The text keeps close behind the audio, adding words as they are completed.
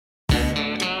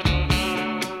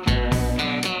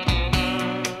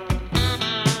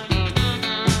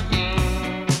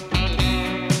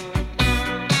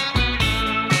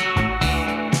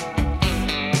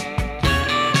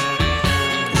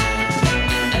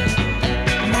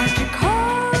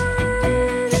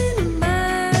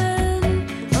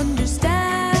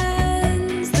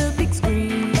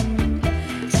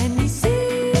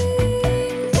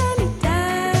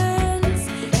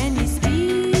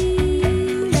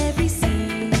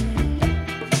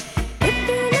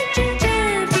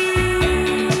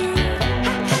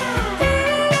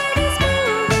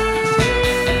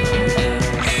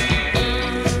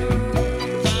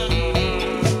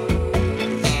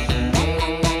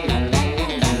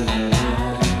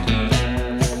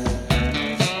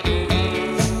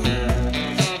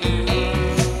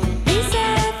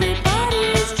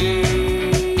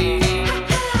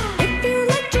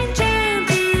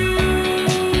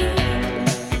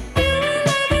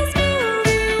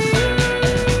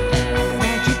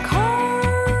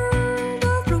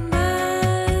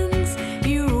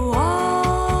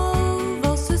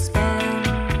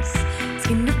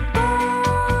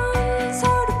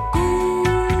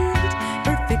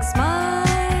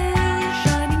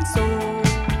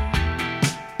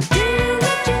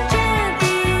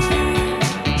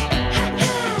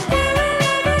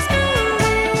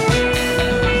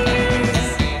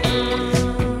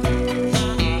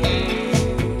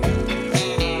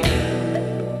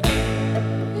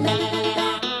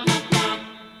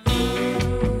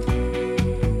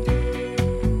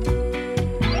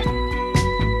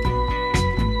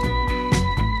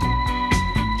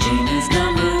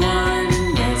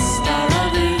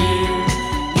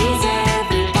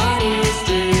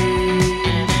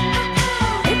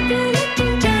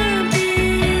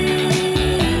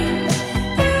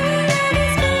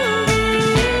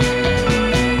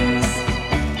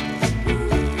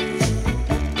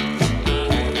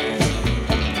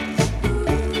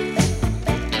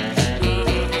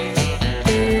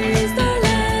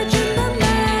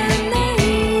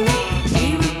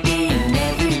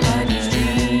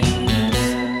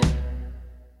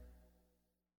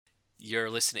You're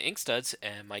listening to Ink Studs,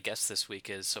 and my guest this week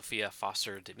is Sophia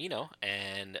Foster Domino.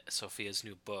 And Sophia's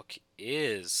new book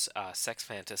is Sex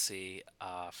Fantasy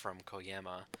from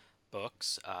Koyama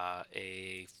Books,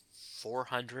 a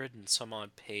 400 and some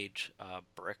odd page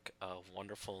brick of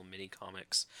wonderful mini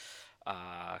comics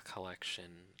collection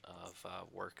of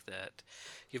work that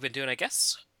you've been doing, I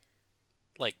guess,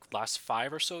 like last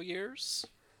 5 or so years.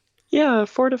 Yeah,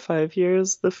 4 to 5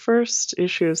 years. The first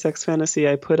issue of Sex Fantasy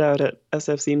I put out at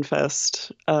SF Zine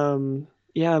Fest,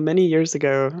 yeah, many years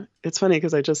ago. It's funny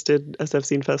because I just did SF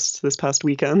Zine Fest this past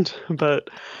weekend, but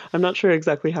I'm not sure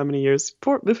exactly how many years.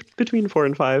 Between 4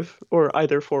 and 5, or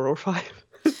either 4 or 5.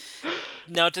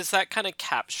 Now, does that kind of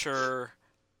capture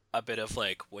a bit of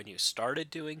like when you started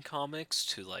doing comics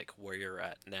to like where you're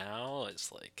at now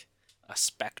is like a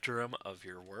spectrum of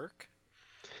your work?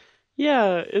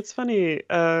 Yeah, it's funny.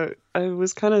 I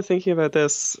was kind of thinking about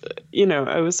this.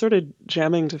 I was sort of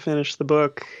jamming to finish the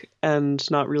book and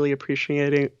not really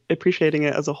appreciating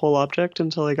it as a whole object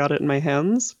until I got it in my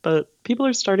hands. But people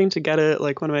are starting to get it.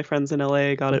 Like one of my friends in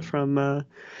LA got it from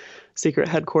Secret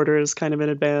Headquarters kind of in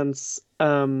advance.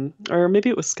 Or maybe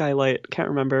it was Skylight, can't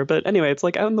remember. But anyway, it's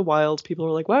like out in the wild, people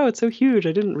are like, "Wow, it's so huge.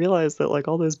 I didn't realize that like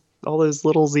all those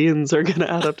little zines are gonna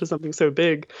add up to something so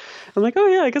big." I'm like, "Oh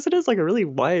yeah, I guess it is like a really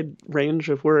wide range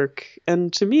of work."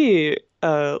 And to me,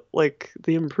 like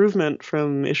the improvement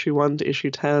from issue 1 to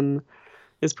issue 10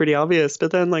 is pretty obvious.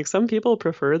 But then like some people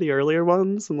prefer the earlier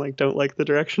ones and like don't like the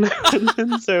direction I went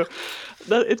in. So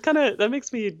that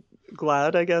makes me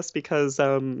glad, I guess, because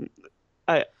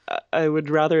I I would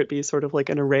rather it be sort of like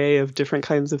an array of different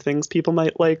kinds of things people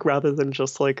might like rather than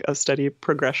just like a steady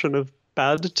progression of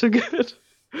bad to good.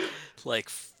 Like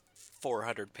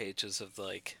 400 pages of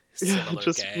like Yeah, similar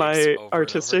just gags my over and over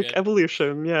artistic again.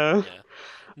 evolution, yeah. Yeah.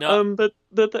 No, But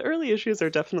the early issues are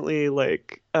definitely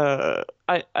like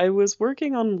I was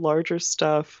working on larger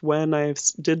stuff when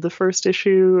did the first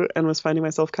issue and was finding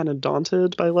myself kind of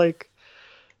daunted by like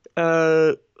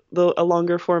uh a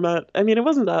longer format. I mean, it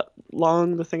wasn't that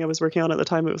long. The thing I was working on at the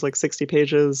time, it was like 60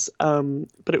 pages.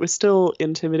 But it was still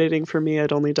intimidating for me.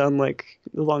 I'd only done like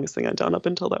the longest thing I'd done up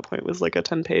until that point was like a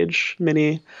 10-page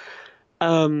mini.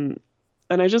 Um,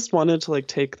 and I just wanted to like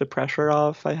take the pressure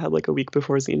off. I had like a week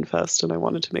before Zine Fest and I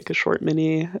wanted to make a short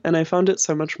mini, and I found it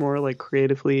so much more like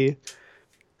creatively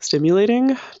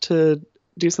stimulating to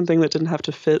do something that didn't have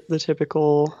to fit the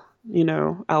typical,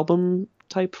 album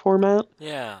type format.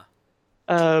 yeah.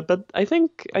 But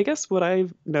I guess what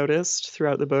I've noticed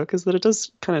throughout the book is that it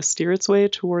does kind of steer its way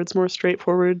towards more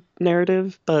straightforward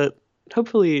narrative, but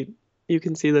hopefully you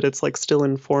can see that it's like still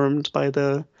informed by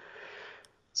the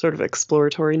sort of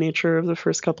exploratory nature of the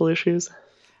first couple issues.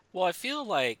 Well, I feel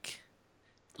like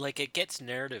it gets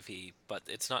narrative-y, but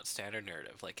it's not standard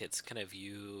narrative. Like it's kind of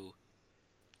you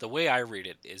the way I read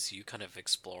it is you kind of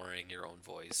exploring your own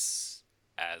voice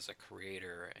as a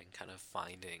creator and kind of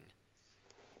finding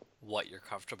what you're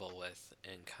comfortable with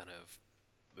and kind of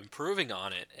improving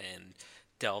on it and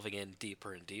delving in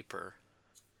deeper and deeper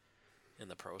in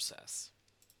the process.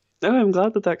 Oh, I'm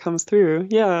glad that that comes through.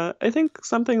 Yeah, I think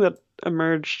something that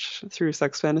emerged through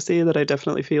Sex Fantasy that I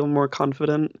definitely feel more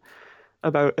confident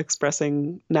about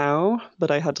expressing now, but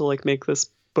I had to like make this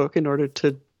book in order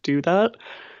to do that,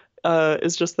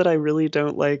 is just that I really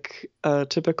don't like a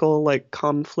typical like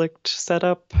conflict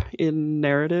setup in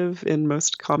narrative in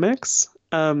most comics.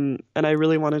 And I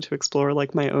really wanted to explore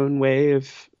like my own way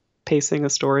of pacing a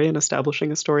story and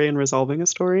establishing a story and resolving a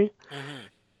story.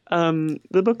 Mm-hmm.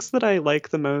 The books that I like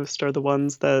the most are the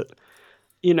ones that,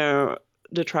 you know,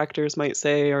 detractors might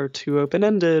say are too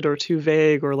open-ended or too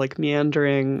vague or like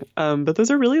meandering. But those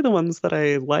are really the ones that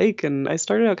I like. And I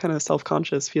started out kind of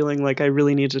self-conscious, feeling like I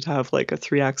really needed to have like a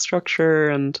three-act structure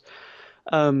and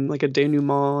like a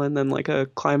denouement and then like a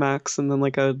climax and then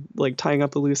like a like tying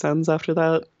up the loose ends after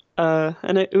that.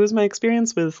 And it was my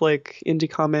experience with like indie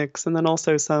comics and then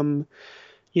also some,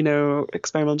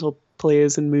 experimental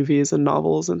plays and movies and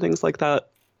novels and things like that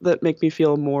that make me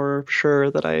feel more sure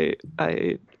that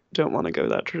I don't want to go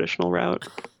that traditional route.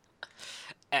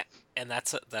 And, and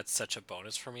that's such a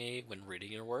bonus for me when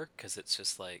reading your work because it's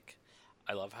just like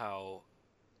I love how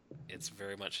it's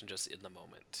very much just in the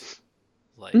moment.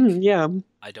 Like Yeah.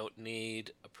 I don't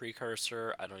need a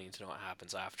precursor. I don't need to know what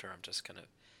happens after. I'm just kind of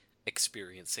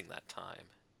experiencing that time.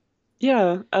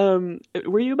 Yeah.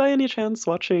 Were you by any chance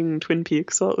watching Twin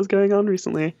Peaks while it was going on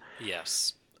recently?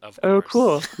 Yes. Of Oh, course.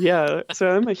 cool. Yeah. So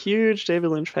I'm a huge David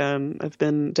Lynch fan. I've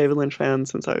been David Lynch fan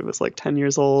since I was like 10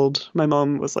 years old. My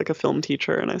mom was like a film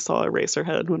teacher, and I saw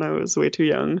Eraserhead when I was way too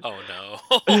young. Oh no.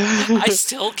 I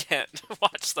still can't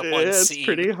watch the one It's scene.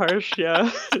 pretty harsh,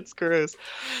 yeah. It's gross.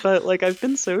 But like I've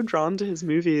been so drawn to his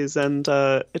movies, and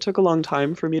it took a long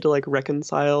time for me to like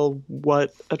reconcile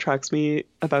what attracts me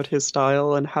about his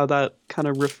style and how that kind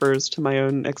of refers to my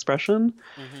own expression.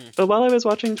 Hmm. But while I was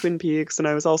watching Twin Peaks, and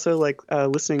I was also like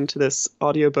listening to this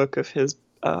audiobook of his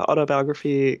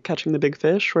autobiography, Catching the Big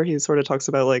Fish, where he sort of talks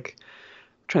about like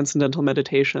transcendental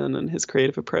meditation and his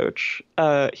creative approach.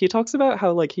 He talks about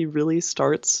how like he really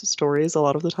starts stories a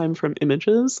lot of the time from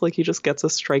images. Like he just gets a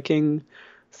striking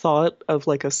thought of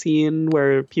like a scene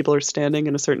where people are standing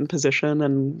in a certain position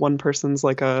and one person's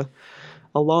like a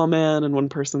lawman and one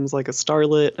person's like a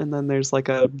starlet and then there's like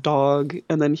a dog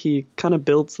and then he kind of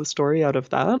builds the story out of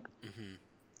that. Hmm.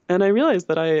 And I realized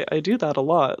that I do that a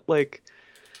lot. Like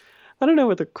I don't know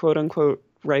what the quote unquote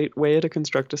right way to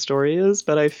construct a story is,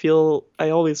 but I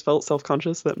always felt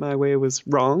self-conscious that my way was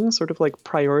wrong, sort of like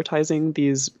prioritizing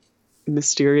these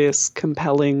mysterious,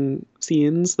 compelling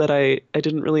scenes that I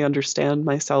didn't really understand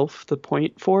myself the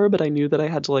point for, but I knew that I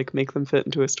had to like make them fit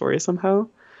into a story somehow.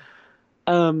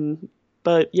 Um,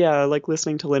 but yeah, like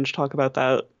listening to Lynch talk about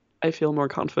that, I feel more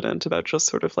confident about just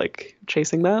sort of like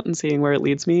chasing that and seeing where it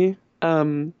leads me.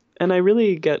 And I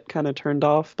really get kind of turned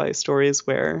off by stories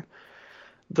where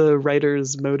the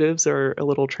writer's motives are a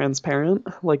little transparent.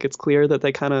 Like it's clear that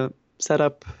they kind of set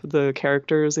up the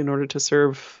characters in order to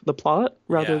serve the plot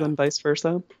rather Yeah. than vice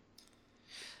versa.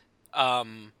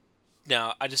 Um,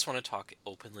 Now, I just want to talk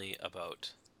openly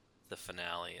about the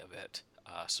finale of it.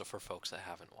 So for folks that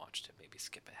haven't watched it, maybe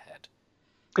skip ahead.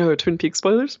 Oh, Twin Peaks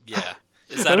spoilers? Yeah.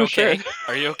 Is that Oh, sure. okay?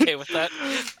 Are you okay with that?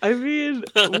 I mean,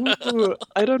 ooh,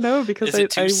 I don't know because Is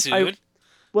it too soon?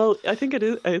 well, I think it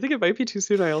is. I think it might be too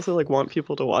soon. I also like want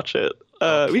people to watch it.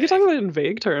 We could talk Okay. about it in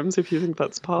vague terms if you think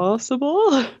that's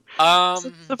possible.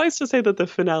 Um, Suffice to say that the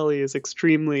finale is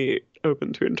extremely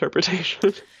open to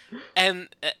interpretation. and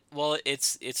well,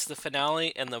 it's the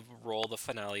finale and the role the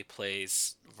finale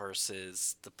plays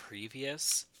versus the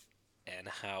previous, and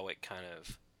how it kind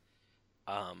of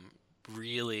um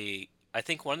really. I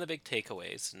think one of the big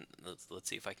takeaways, and let's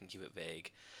see if I can keep it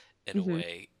vague in a Hmm.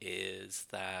 way, is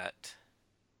that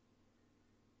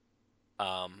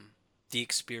um the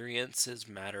experiences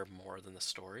matter more than the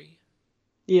story.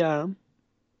 Yeah.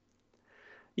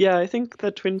 Yeah, I think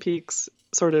that Twin Peaks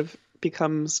sort of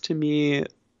becomes to me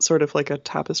sort of like a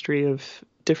tapestry of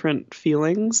different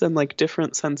feelings and like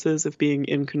different senses of being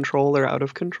in control or out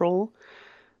of control.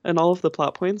 And all of the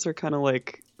plot points are kind of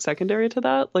like secondary to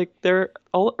that. Like there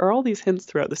all these hints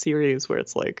throughout the series where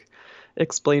it's like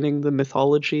explaining the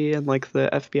mythology and like the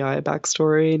FBI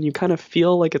backstory, and you kind of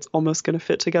feel like it's almost going to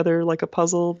fit together like a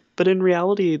puzzle, but in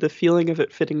reality, the feeling of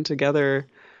it fitting together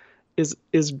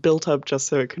is built up just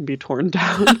so it can be torn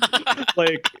down.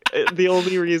 Like the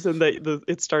only reason that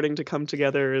it's starting to come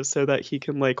together is so that he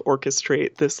can like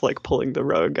orchestrate this like pulling the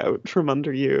rug out from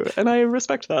under you, and I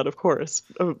respect that, of course.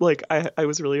 Like I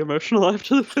was really emotional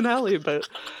after the finale, but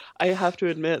I have to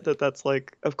admit that that's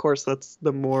like, of course, that's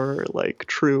the more like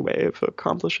true way of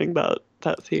accomplishing that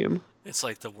theme. It's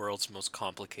like the world's most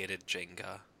complicated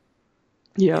Jenga.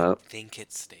 You Yeah. think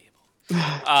it's stable.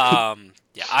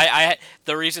 Yeah,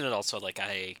 the reason it also like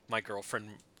my girlfriend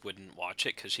wouldn't watch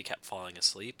it because she kept falling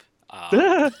asleep.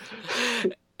 The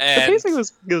And pacing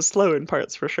was slow in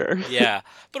parts for sure. yeah,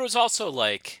 but it was also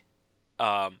like,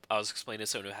 I was explaining to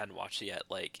someone who hadn't watched it yet.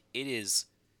 Like, it is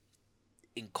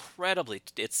incredibly.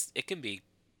 It can be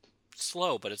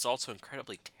slow, but it's also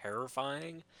incredibly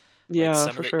terrifying. Like Yeah,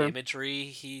 some for of the sure. imagery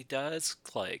he does,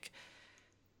 like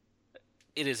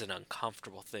it is an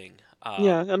uncomfortable thing.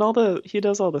 Yeah, and he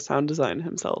does all the sound design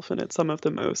himself, and it's some of the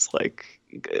most like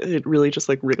it really just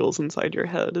like wriggles inside your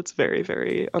head. It's very,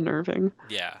 very unnerving.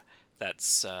 Yeah,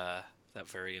 that's that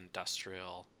very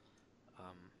industrial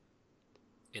um,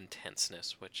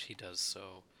 intenseness, which he does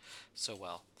so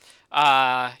well.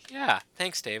 Yeah,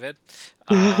 thanks, David.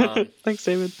 Um, Thanks,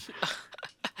 David.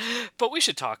 but we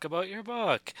should talk about your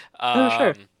book. Oh,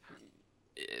 sure.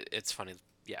 It's funny.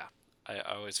 Yeah, I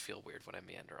always feel weird when I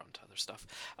meander onto other stuff.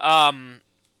 Um,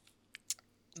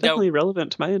 It's Now, definitely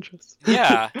relevant to my interests.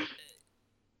 yeah,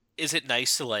 is it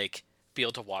nice to like be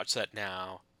able to watch that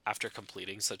now after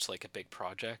completing such like a big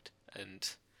project and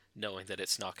knowing that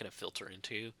it's not going to filter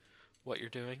into what you're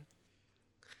doing?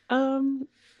 Um,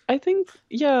 I think,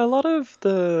 yeah, a lot of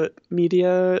the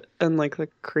media and like the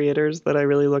creators that I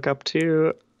really look up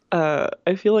to,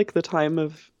 I feel like the time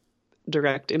of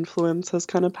direct influence has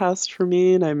kind of passed for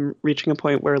me, and I'm reaching a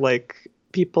point where like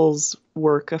people's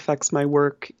work affects my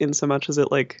work in so much as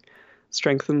it like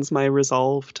strengthens my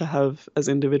resolve to have as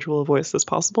individual a voice as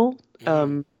possible.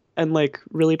 Mm-hmm. And like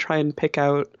really try and pick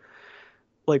out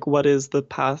like what is the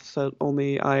path that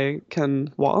only I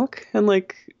can walk. And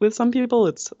like with some people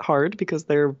it's hard because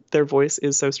their voice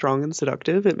is so strong and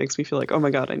seductive. It makes me feel like, oh my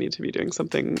God, I need to be doing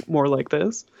something more like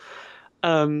this.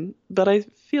 But I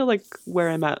feel like where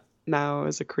I'm at now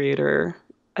as a creator,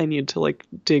 I need to like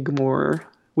dig more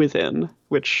within,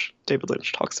 which David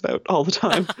Lynch talks about all the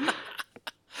time.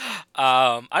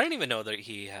 I didn't even know that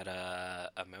he had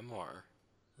a memoir.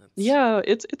 That's Yeah,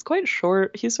 it's quite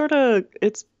short. He sort of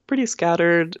it's pretty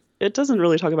scattered. It doesn't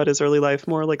really talk about his early life,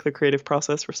 more like the creative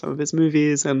process for some of his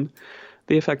movies and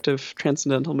the effect of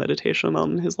transcendental meditation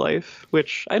on his life,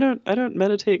 which I don't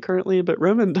meditate currently, but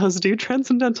Roman does do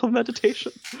transcendental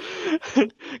meditation.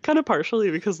 Kind of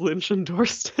partially because Lynch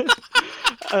endorsed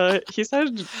it. He's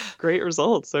had great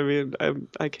results. I mean,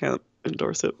 I can't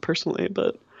endorse it personally,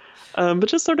 but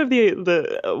just sort of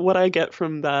the what I get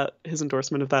from that his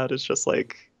endorsement of that is just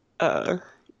like uh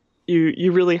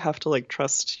you really have to like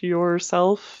trust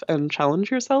yourself and challenge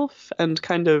yourself and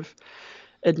kind of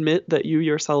admit that you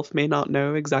yourself may not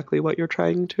know exactly what you're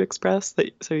trying to express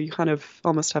that so you kind of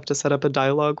almost have to set up a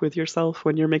dialogue with yourself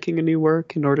when you're making a new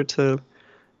work in order to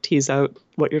tease out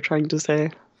what you're trying to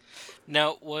say.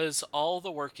 Now, was all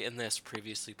the work in this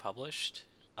previously published?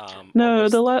 Or No,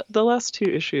 was the last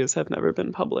two issues have never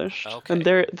been published, and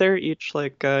okay? they're each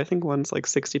like I think one's like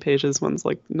 60 pages, one's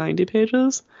like 90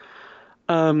 pages.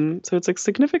 So it's like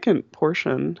significant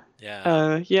portion.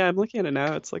 Yeah. Yeah, I'm looking at it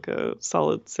now. It's like a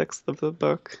solid sixth of the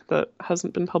book that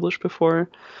hasn't been published before.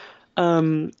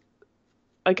 Um,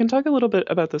 I can talk a little bit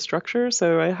about the structure.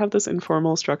 So I have this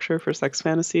informal structure for sex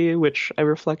fantasy, which I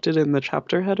reflected in the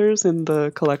chapter headers in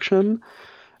the collection,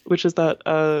 which is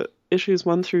that issues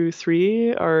 1 through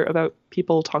 3 are about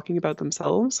people talking about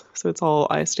themselves. So it's all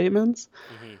I statements.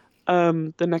 Mm-hmm.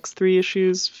 The next 3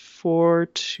 issues, 4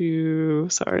 to,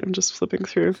 sorry, I'm just flipping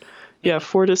through. Yeah,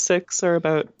 4 to 6 are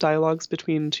about dialogues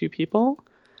between two people.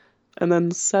 And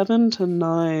then 7 to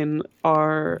 9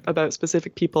 are about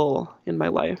specific people in my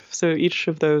life. So each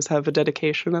of those have a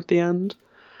dedication at the end.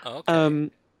 Okay.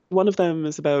 Um, One of them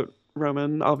is about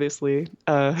Roman, obviously.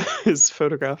 His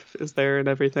photograph is there and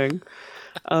everything.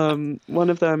 One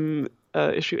of them,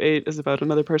 issue 8, is about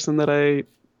another person that I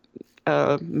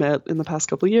met in the past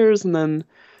couple of years, and then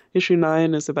issue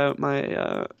 9 is about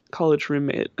my college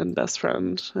roommate and best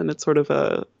friend, and it's sort of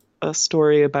a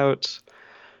story about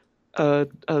a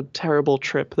terrible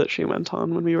trip that she went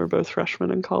on when we were both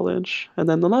freshmen in college. And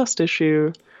then the last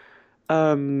issue,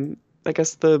 I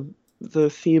guess the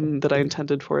theme that I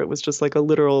intended for it was just like a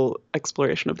literal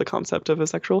exploration of the concept of a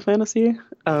sexual fantasy.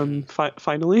 Mm-hmm.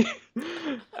 Finally,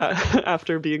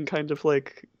 after being kind of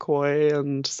like coy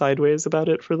and sideways about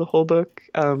it for the whole book,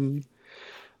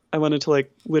 I wanted to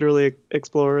like literally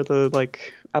explore the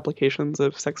like applications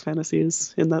of sex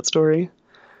fantasies in that story.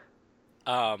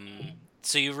 Um.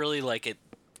 So you really like it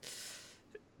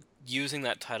using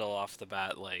that title off the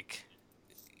bat, like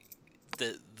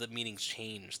the meanings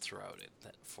change throughout it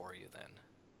that for you then.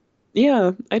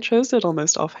 Yeah, I chose it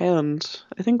almost offhand.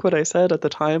 I think what I said at the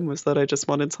time was that I just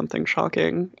wanted something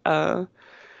shocking. There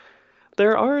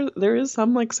is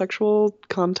some like sexual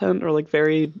content or like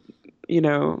very, you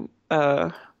know,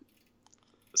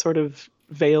 sort of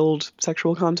veiled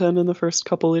sexual content in the first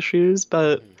couple issues,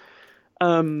 but Mm-hmm.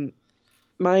 um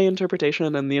my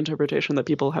interpretation and the interpretation that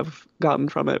people have gotten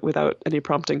from it without any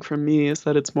prompting from me is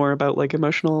that it's more about like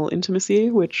emotional intimacy,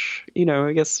 which,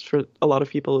 I guess for a lot of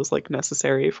people is like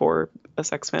necessary for a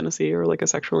sex fantasy or like a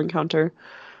sexual encounter.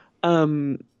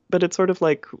 Um, but it's sort of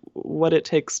like what it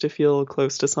takes to feel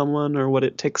close to someone or what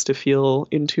it takes to feel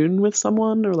in tune with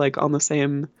someone or like on the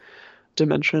same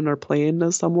dimension or plane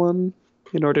as someone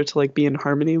in order to like be in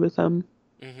harmony with them.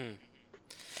 Mm-hmm.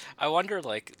 I wonder,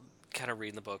 like, kind of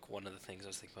reading the book. One of the things I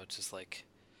was thinking about is just like,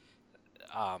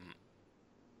 um,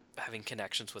 having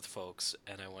connections with folks,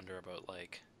 and I wonder about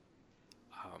like,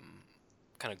 um,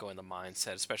 kind of going the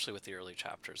mindset, especially with the early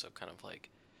chapters of kind of like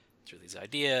through these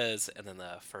ideas, and then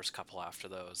the first couple after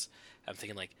those. I'm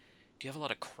thinking like, do you have a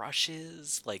lot of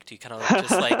crushes? Like, do you kind of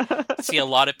just like see a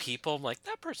lot of people? I'm like,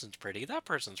 that person's pretty. That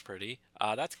person's pretty.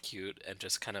 That's cute, and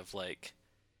just kind of like,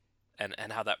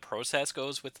 and how that process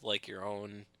goes with like your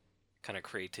own kind of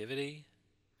creativity.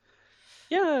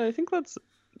 Yeah, I think that's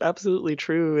absolutely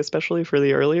true, especially for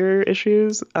the earlier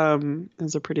issues. It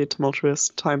was a pretty tumultuous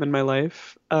time in my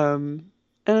life. And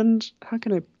how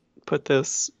can I put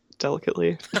this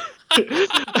delicately?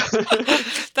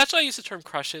 That's why I use the term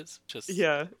crushes. Just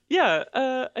Yeah, yeah.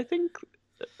 I think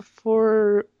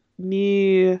for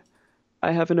me,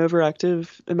 I have an overactive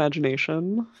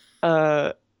imagination,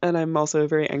 uh, and I'm also a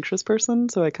very anxious person,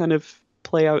 so I kind of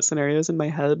play out scenarios in my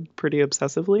head pretty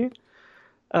obsessively.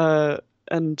 Uh,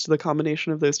 and the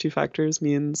combination of those two factors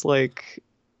means like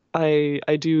I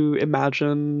do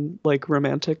imagine like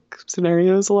romantic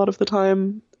scenarios a lot of the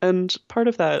time, and part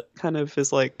of that kind of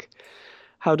is like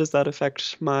how does that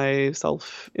affect my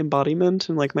self embodiment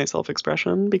and like my self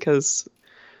expression? Because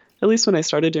at least when I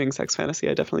started doing sex fantasy,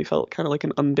 I definitely felt kind of like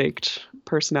an unbaked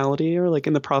personality or like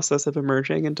in the process of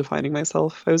emerging and defining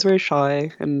myself. I was very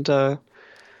shy and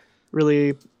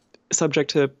really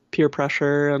subject to peer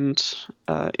pressure and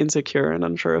insecure and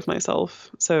unsure of myself.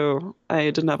 So I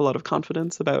didn't have a lot of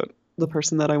confidence about the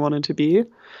person that I wanted to be.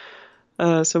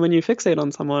 So when you fixate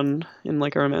on someone in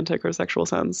like a romantic or sexual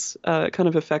sense, it kind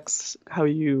of affects how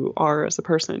you are as a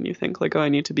person. You think like, oh, I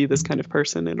need to be this kind of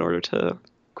person in order to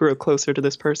grow closer to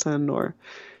this person, or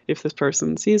if this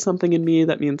person sees something in me,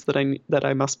 that means that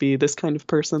I must be this kind of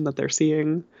person that they're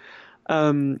seeing.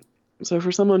 Um, so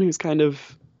for someone who's kind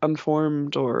of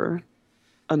unformed or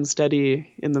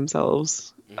unsteady in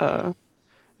themselves, Hmm.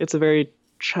 it's a very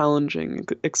challenging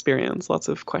experience. Lots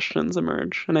of questions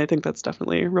emerge, and I think that's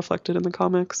definitely reflected in the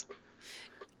comics.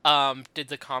 Did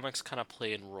the comics kind of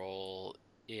play a role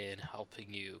in helping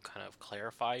you kind of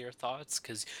clarify your thoughts?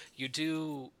 Because you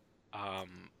do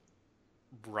um,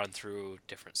 run through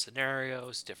different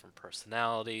scenarios, different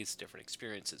personalities, different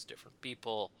experiences, different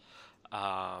people,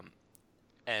 um,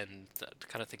 and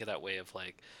kind of think of that way of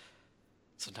like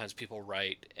sometimes people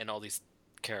write and all these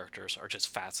characters are just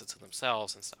facets of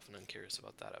themselves and stuff, and I'm curious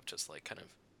about that of just like kind of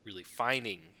really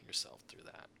finding yourself through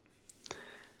that.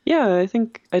 Yeah, I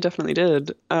think I definitely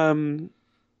did.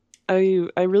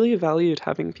 I really valued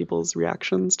having people's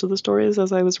reactions to the stories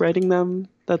as I was writing them.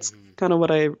 That's Hmm. kind of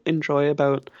what I enjoy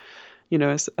about,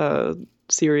 a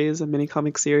series, a mini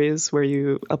comic series where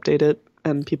you update it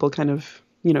and people kind of,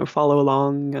 follow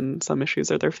along, and some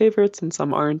issues are their favorites and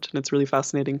some aren't, and it's really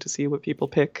fascinating to see what people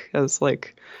pick as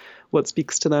like what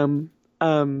speaks to them.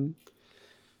 Um,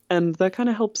 and that kind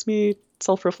of helps me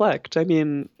self-reflect. I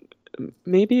mean,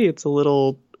 maybe it's a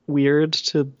little weird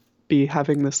to be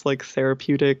having this like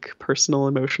therapeutic, personal,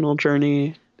 emotional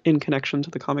journey in connection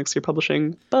to the comics you're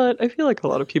publishing, but I feel like a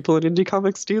lot of people in indie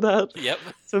comics do that. Yep.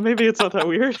 So maybe it's not that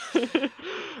weird.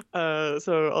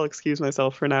 So I'll excuse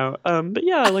myself for now. But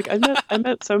yeah, like I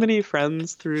met so many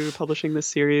friends through publishing this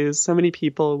series. So many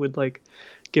people would like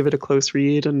give it a close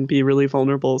read and be really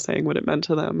vulnerable, saying what it meant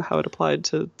to them, how it applied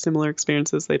to similar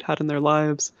experiences they'd had in their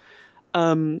lives.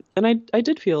 And I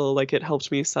did feel like it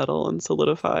helped me settle and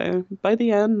solidify by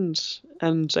the end,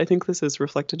 and I think this is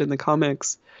reflected in the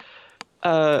comics.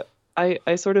 Uh,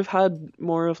 I sort of had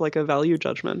more of like a value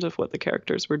judgment of what the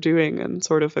characters were doing and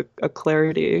sort of a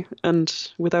clarity. And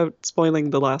without spoiling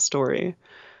the last story,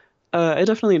 I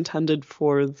definitely intended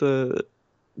for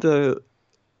the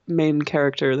main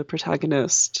character, the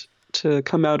protagonist, to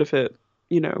come out of it,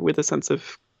 with a sense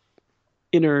of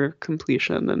inner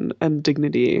completion and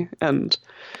dignity, and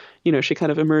she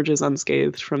kind of emerges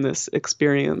unscathed from this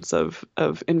experience of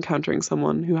encountering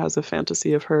someone who has a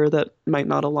fantasy of her that might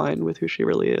not align with who she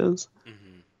really is.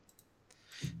 Hmm.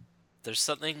 There's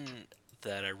something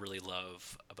that I really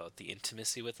love about the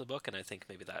intimacy with the book, and I think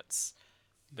maybe that's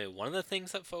maybe one of the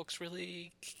things that folks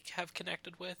really have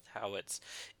connected with. How it's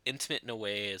intimate in a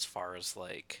way, as far as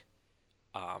like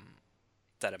um,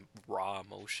 that raw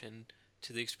emotion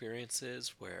to the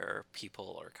experiences, where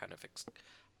people are kind of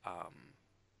um,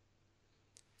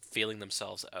 feeling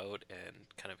themselves out and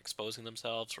kind of exposing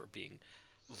themselves or being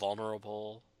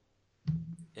vulnerable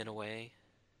in a way.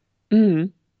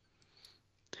 Mm.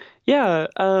 Yeah,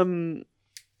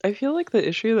 I feel like the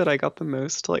issue that I got the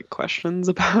most like questions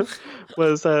about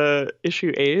was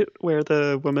issue 8, where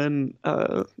the woman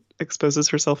exposes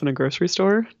herself in a grocery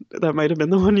store. That might have been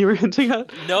the one you were hinting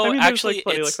at. I No, mean, there's actually, like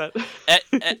plenty like it's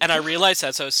that. and I realized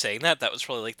as I was saying that that was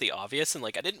probably like the obvious, and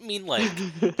like I didn't mean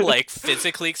like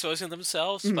physically exposing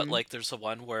themselves, but Mhm. like there's the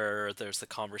one where there's the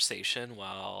conversation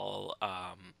while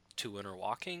two women are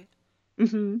walking,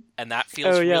 Mhm. and that Oh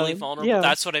feels really yeah. vulnerable. Yeah.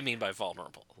 That's what I mean by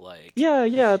vulnerable. Like,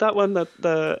 Yeah, that one, that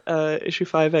the issue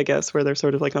 5, I guess, where they're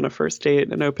sort of like on a first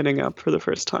date and opening up for the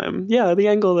first time. Yeah, the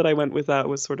angle that I went with that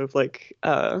was sort of like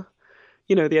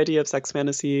the idea of sex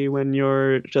fantasy when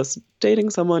you're just dating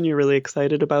someone, you're really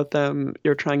excited about them,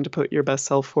 you're trying to put your best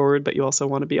self forward, but you also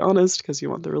want to be honest because you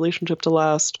want the relationship to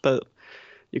last, but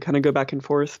you kind of go back and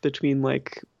forth between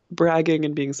like bragging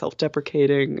and being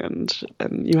self-deprecating, and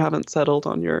you haven't settled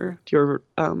on your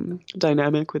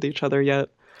dynamic with each other yet.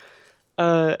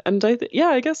 And yeah,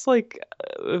 I guess like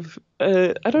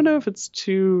I don't know if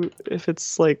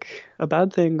it's like a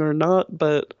bad thing or not,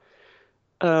 but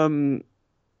Um,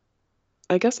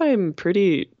 I guess I'm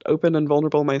pretty open and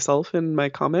vulnerable myself in my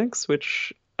comics,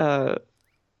 which,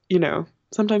 you know,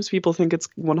 sometimes people think it's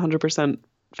 100%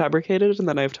 fabricated, and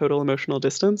then I have total emotional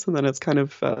distance, and then it's kind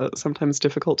of sometimes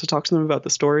difficult to talk to them about the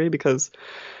story because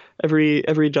every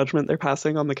judgment they're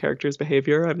passing on the character's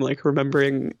behavior, I'm like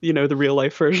remembering, the real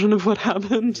life version of what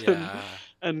happened Yeah.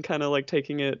 and kind of like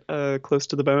taking it close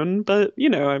to the bone. But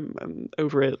I'm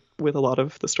over it with a lot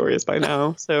of the stories by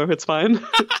now, so it's fine.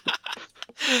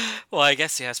 Well, I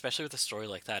guess, yeah, especially with a story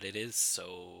like that, it is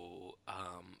so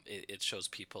it shows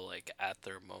people like at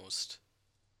their most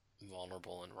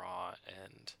vulnerable and raw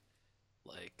and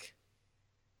like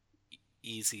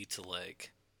easy to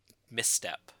like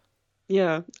misstep.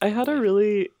 Yeah, I And had a like,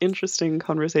 really interesting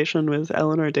conversation with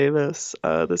Eleanor Davis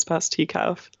this past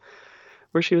TCAF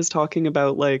where she was talking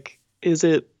about like, is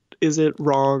it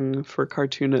wrong for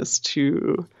cartoonists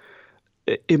to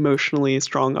emotionally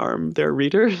strong arm their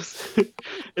readers?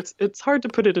 It's hard to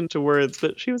put it into words,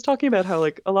 but she was talking about how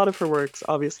like a lot of her works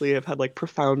obviously have had like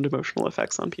profound emotional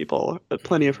effects on people.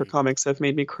 Plenty of her mm, comics have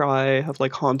made me cry, have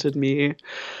like haunted me,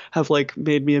 have like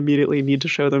made me immediately need to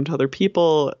show them to other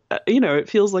people. It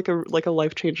feels like a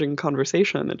life-changing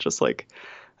conversation. It just like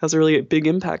has a really big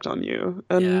impact on you.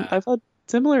 And yeah, I've had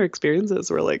similar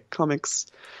experiences where like comics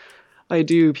I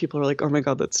do, people are like, "Oh my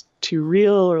God, that's too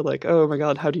real," or like, "Oh my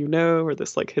God, how do you know?" or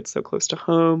this like hits so close to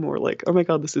home, or like, "Oh my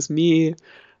God, this is me."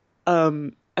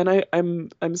 And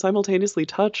I'm simultaneously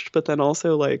touched, but then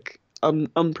also like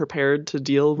unprepared to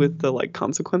deal with the like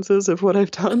consequences of what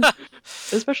I've done.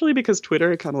 Especially because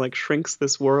Twitter kind of like shrinks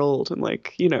this world, and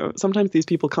like, sometimes these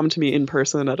people come to me in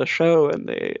person at a show and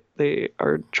they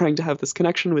are trying to have this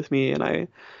connection with me, and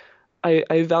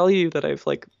I value that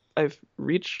I've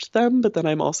reached them, but then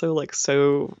I'm also like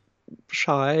so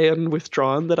shy and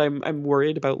withdrawn that I'm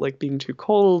worried about like being too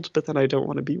cold, but then I don't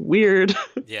want to be weird.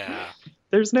 yeah.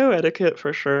 There's no etiquette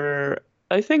for sure.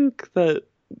 I think that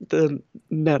the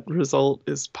net result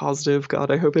is positive.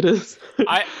 God, I hope it is.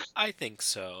 I I think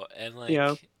so. And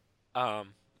Yeah. like,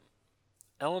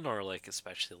 Eleanor, like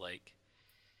especially like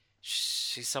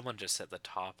she's someone just at the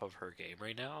top of her game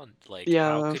right now. And like,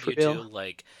 how Yeah, could for you do real.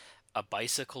 like a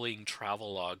bicycling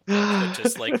travelogue book that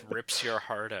just like rips your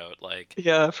heart out? Like,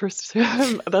 Yeah, first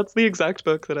that's the exact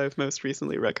book that I've most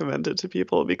recently recommended to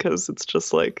people because it's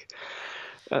just like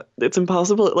it's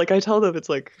impossible. Like I tell them it's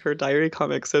like her diary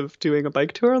comics of doing a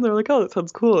bike tour, and they're like, "Oh, that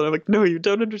sounds cool." And I'm like, "No, you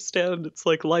don't understand. It's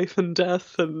like life and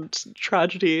death and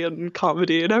tragedy and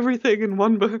comedy and everything in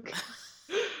one book."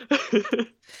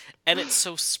 and it's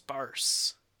so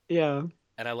sparse, Yeah,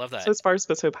 and I love so that. sparse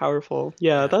but so powerful.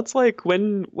 Yeah, Yeah, that's like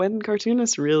when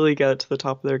cartoonists really get to the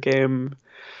top of their game,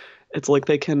 it's like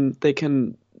they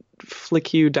can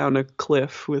flick you down a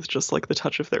cliff with just like the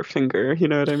touch of their finger. You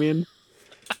know what I mean?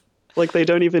 Like they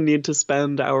don't even need to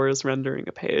spend hours rendering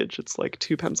a page. It's like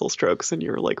two pencil strokes and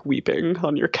you're like weeping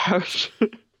on your couch.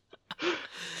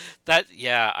 that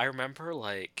yeah, I remember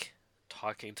like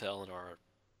talking to Eleanor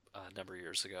a number of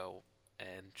years ago,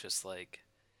 and just like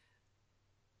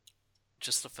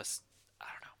just the I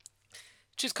don't know.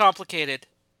 She's complicated,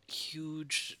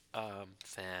 huge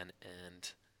fan,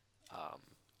 and um,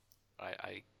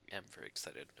 I am very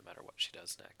excited no matter what she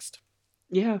does next.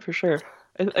 Yeah, for sure.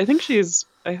 I think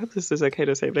I hope this is okay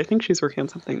to say, but I think she's working on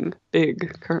something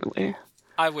big currently.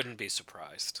 I wouldn't be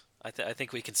surprised. I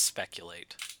think we can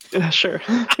speculate. Sure.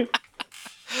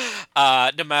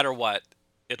 No matter what,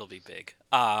 it'll be big.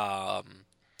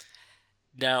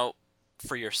 Now,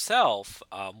 for yourself,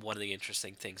 one of the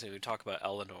interesting things, and we talk about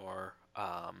Eleanor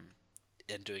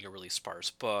and doing a really sparse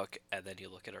book, and then you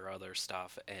look at her other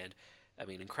stuff, and I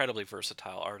mean, incredibly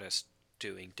versatile artist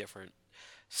doing different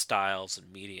styles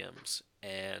and mediums.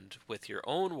 And with your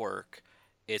own work,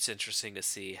 it's interesting to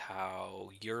see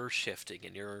how you're shifting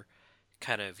and you're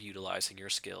kind of utilizing your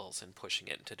skills and pushing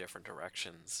it into different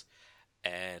directions,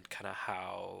 and kind of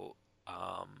how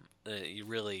you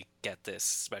really get this,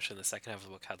 especially in the second half of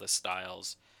the book, how the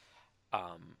styles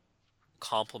um,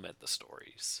 complement the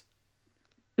stories.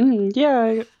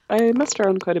 Yeah, I messed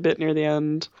around quite a bit near the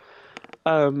end.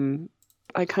 Um,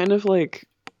 I kind of like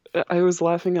I was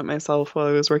laughing at myself while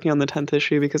I was working on the 10th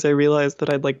issue because I realized that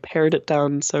I'd like pared it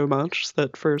down so much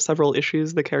that for several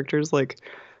issues the characters like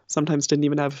sometimes didn't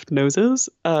even have noses.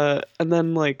 And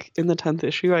then like in the 10th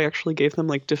issue I actually gave them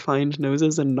like defined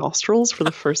noses and nostrils for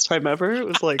the first time ever. It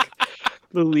was like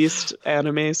the least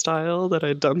anime style that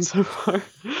I'd done so far.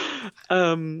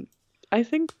 Um, I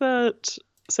think that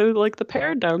so like the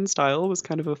pared down style was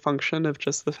kind of a function of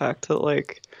just the fact that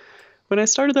like When I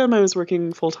started them, I was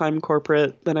working full-time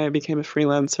corporate. Then I became a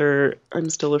freelancer. I'm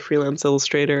still a freelance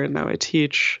illustrator, and now I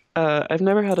teach. I've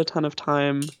never had a ton of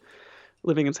time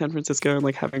living in San Francisco and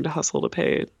like having to hustle to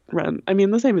pay rent. I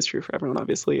mean, the same is true for everyone,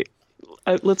 obviously.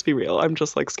 Let's be real. I'm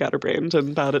just like scatterbrained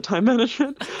and bad at time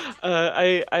management.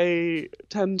 I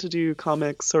tend to do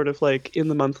comics sort of like in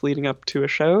the month leading up to a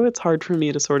show. It's hard for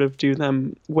me to sort of do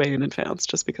them way in advance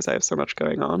just because I have so much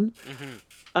going on. Hmm.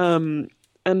 Um,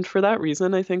 and for that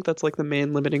reason, I think that's like the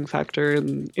main limiting factor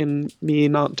in me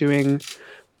not doing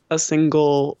a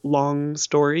single long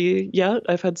story yet.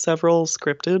 I've had several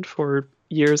scripted for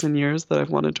years and years that I've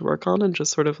wanted to work on, and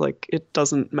just sort of like it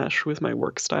doesn't mesh with my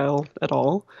work style at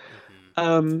all.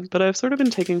 Hmm. But I've sort of been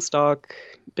taking stock,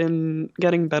 been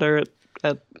getting better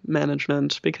at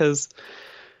management because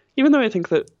even though I think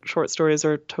that short stories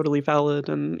are totally valid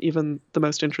and even the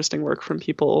most interesting work from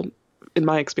people, in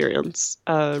my experience,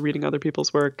 reading other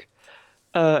people's work,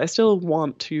 I still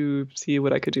want to see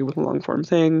what I could do with a long form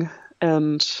thing.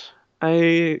 And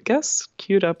I guess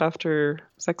queued up after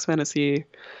Sex Fantasy,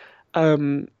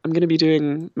 I'm going to be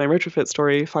doing my retrofit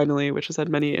story finally, which has had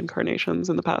many incarnations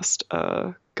in the past,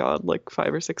 God, like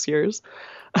 5 or 6 years.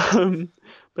 Um,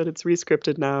 but it's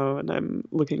rescripted now, and I'm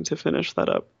looking to finish that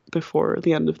up before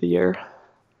the end of the year.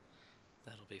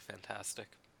 That'll be fantastic.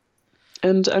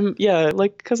 And yeah,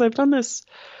 like, because I've done the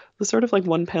sort of like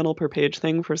one panel per page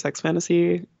thing for Sex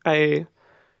Fantasy, I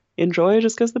enjoy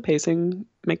just because the pacing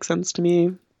makes sense to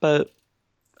me. But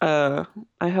uh,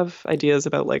 I have ideas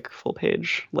about like full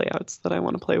page layouts that I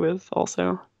want to play with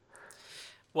also.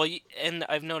 Well, and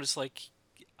I've noticed like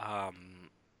um,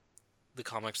 the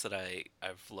comics that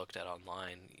I've looked at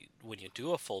online, when you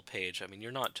do a full page, I mean,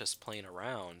 you're not just playing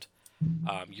around.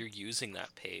 You're using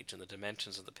that page and the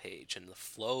dimensions of the page and the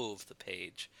flow of the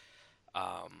page.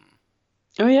 Um,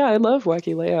 Oh yeah, I love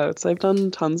wacky layouts. I've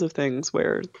done tons of things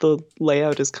where the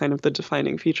layout is kind of the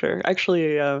defining feature.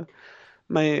 Actually,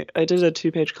 my I did a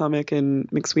two-page comic in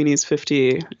McSweeney's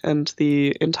 50, and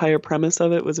the entire premise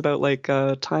of it was about like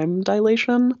time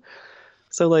dilation.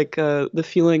 So like the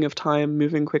feeling of time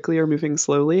moving quickly or moving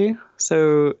slowly.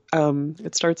 So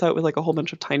it starts out with like a whole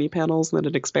bunch of tiny panels, and then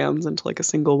it expands into like a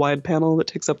single wide panel that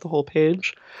takes up the whole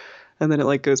page, and then it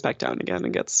like goes back down again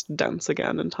and gets dense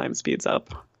again, and time speeds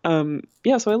up.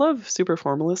 Yeah, so I love super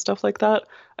formalist stuff like that.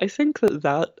 I think that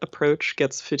that approach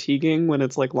gets fatiguing when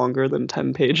it's like longer than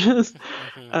 10 pages.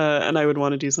 mhm. And I would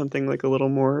want to do something like a little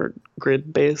more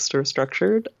grid based or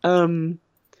structured.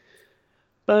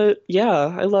 But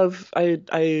yeah, I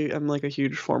am like a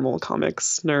huge formal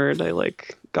comics nerd. I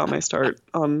like got my start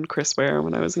on Chris Ware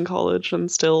when I was in college and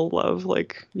still love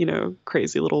like,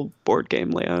 crazy little board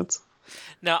game layouts.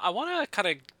 Now, I want to kind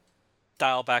of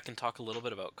dial back and talk a little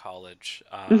bit about college.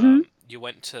 Hmm. You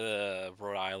went to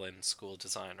Rhode Island School of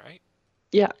Design, right?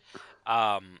 Yeah.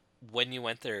 When you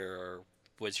went there,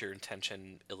 was your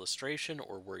intention illustration,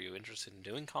 or were you interested in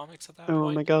doing comics at that Oh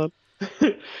point? my God.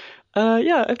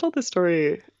 Yeah, I've told this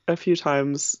story a few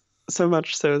times, so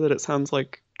much so that it sounds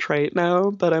like trite now,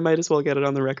 but I might as well get it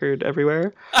on the record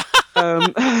everywhere.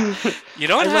 I You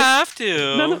don't like have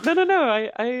no no to. no no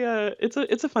no.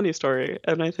 It's a funny story,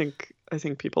 and I think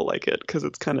people like it because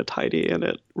it's kind of tidy and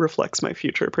it reflects my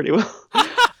future pretty well.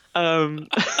 Um,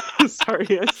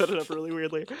 sorry, I set it up really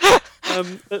weirdly.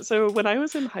 But so when I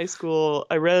was in high school,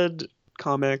 I read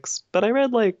comics, but I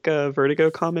read like Vertigo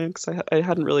comics. I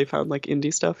hadn't really found like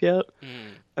indie stuff yet.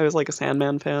 Mm, I was like a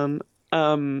Sandman fan.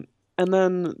 Um, and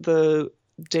then the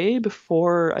day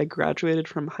before I graduated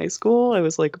from high school, I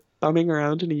was like bumming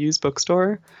around in a used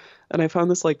bookstore, and I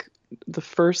found this like the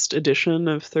first edition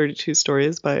of 32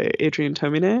 Stories by Adrian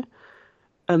Tomine,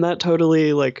 and that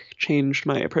totally like changed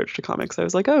my approach to comics. I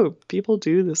was like, oh, people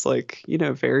do this like,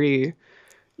 very,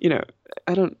 you know,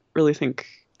 I don't really think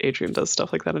Adrian does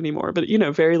stuff like that anymore, but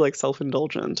very like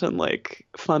self-indulgent and like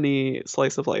funny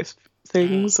slice of life mm.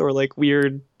 things or like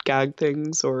weird gag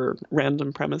things or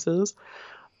random premises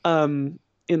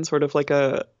in sort of like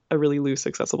a really loose,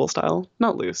 accessible style.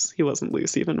 Not loose. He wasn't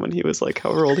loose even when he was like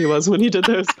however old he was when he did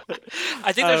those. But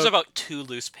I think there's uh, about two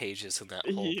loose pages in that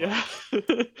whole yeah,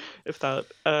 book. if that.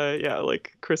 Yeah,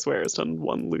 like Chris Ware has done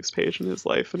one loose page in his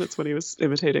life, and it's when he was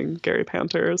imitating Gary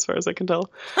Panter, as far as I can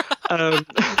tell. Um,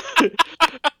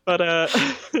 but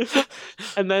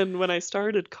and then when I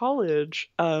started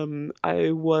college,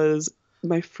 I was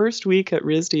my first week at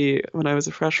RISD when I was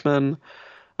a freshman.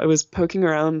 I was poking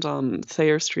around on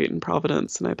Thayer Street in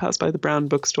Providence, and I passed by the Brown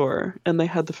bookstore, and they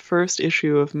had the first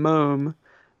issue of Mome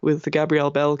with the Gabrielle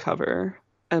Bell cover.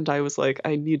 And I was like,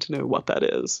 I need to know what that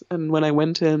is. And when I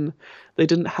went in, they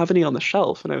didn't have any on the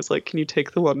shelf. And I was like, can you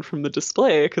take the one from the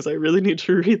display? Because I really need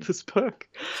to read this book.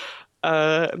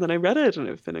 And then I read it, and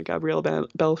I've been a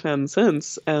Bell fan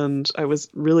since. And I was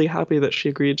really happy that she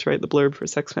agreed to write the blurb for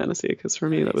Sex Fantasy, because for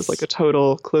me that was like a Nice.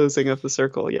 total closing of the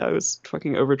circle. Yeah, I was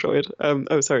fucking overjoyed.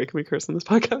 Oh, sorry, can we curse on this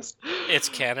podcast? It's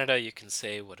Canada. You can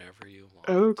say whatever you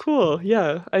Oh, want. cool.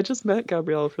 Yeah, I just met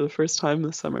Gabrielle for the first time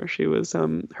this summer. She was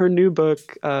her new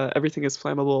book, Everything is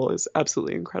Flammable, is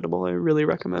absolutely incredible. I really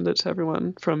recommend it to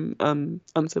everyone from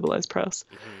Uncivilized Press.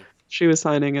 Hmm. She was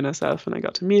signing an SF, and I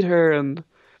got to meet her, and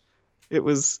it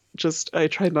was just, I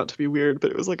tried not to be weird,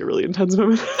 but it was like a really intense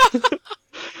moment.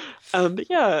 But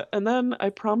yeah, and then I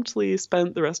promptly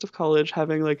spent the rest of college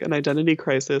having like an identity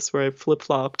crisis where I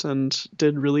flip-flopped and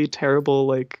did really terrible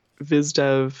like viz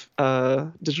dev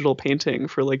digital painting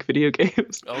for like video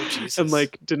games Oh, and Jesus.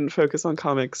 like didn't focus on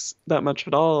comics that much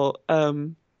at all.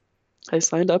 I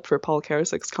signed up for Paul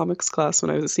Karasik's comics class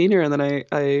when I was a senior, and then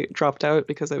I dropped out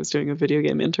because I was doing a video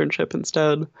game internship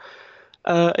instead.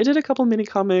 I did a couple mini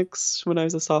comics when I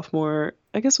was a sophomore.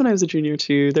 I guess when I was a junior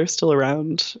too. They're still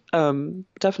around.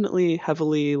 Definitely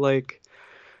heavily like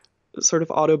sort of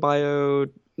autobio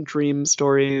dream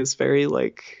stories, very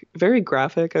like very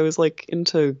graphic. I was like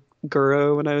into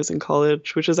Guro when I was in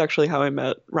college, which is actually how I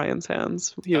met Ryan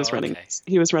Sands. Oh, okay.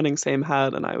 He was running Same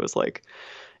Hat, and I was like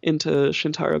into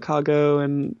Shintaro Kago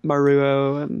and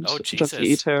Maruo and Oh, Junji Jesus.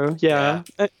 Ito. Yeah.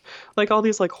 Yeah. Like all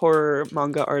these like horror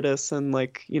manga artists and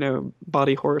like,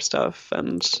 body horror stuff.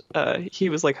 And he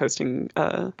was like hosting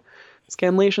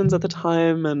Scanlations at the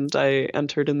time, and I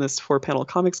entered in this 4-panel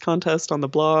comics contest on the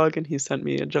blog, and he sent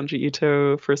me a Junji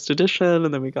Ito first edition,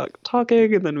 and then we got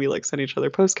talking, and then we like sent each other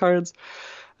postcards.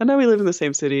 And now we live in the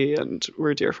same city, and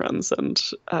we're dear friends, and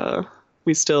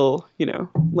we still,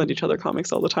 lend each other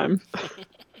comics all the time.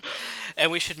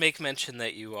 And we should make mention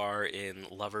that you are in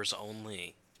Lovers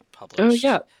Only, Oh yeah. published,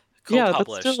 Yeah, that's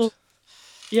co-published. still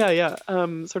yeah.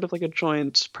 Sort of like a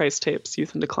joint Price Tapes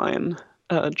Youth and Decline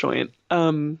joint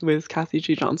with Kathy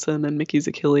G. Johnson and Mickey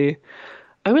Zakili.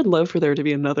 I would love for there to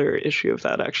be another issue of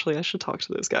that actually. I should talk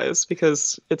to those guys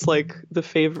because it's like the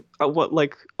favorite what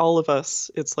like all of us,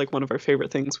 it's like one of our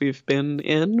favorite things we've been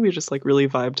in. We just like really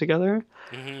vibe together.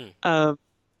 Hmm. Um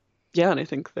yeah, and I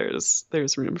think there's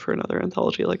room for another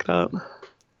anthology like that.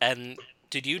 And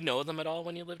did you know them at all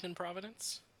when you lived in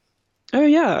Providence? Oh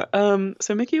yeah.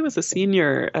 So Mickey was a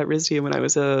senior at RISD when I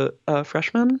was a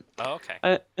freshman. Oh,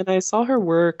 okay. And I saw her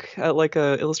work at like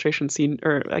a illustration scene,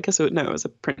 or I guess no, it was a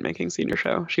printmaking senior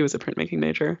show. She was a printmaking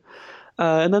major.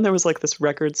 And then there was like this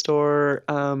record store.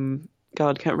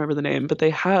 God, can't remember the name, but they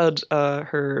had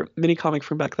her mini comic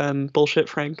from back then, Bullshit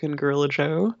Frank and Gorilla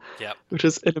Joe, Yep. which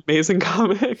is an amazing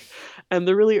comic, and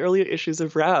the really early issues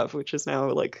of Rav, which is now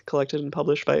like collected and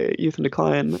published by Youth and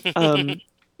Decline.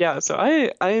 Yeah, so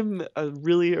I'm a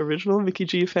really original Mickey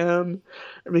Z fan.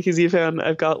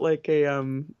 I've got like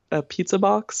a pizza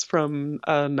box from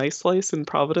Nice Slice in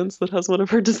Providence that has one of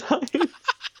her designs.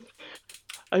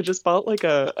 I just bought like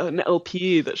a an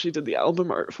LP that she did the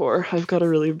album art for. I've got a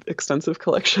really extensive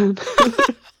collection.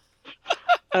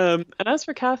 And as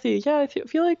for Kathy, yeah,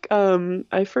 feel like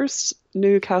I first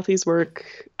knew Kathy's work.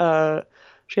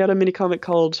 She had a mini comic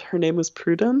called Her Name Was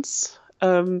Prudence.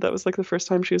 That was like the first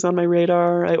time she was on my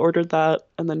radar. I ordered that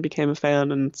and then became a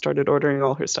fan and started ordering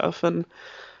all her stuff and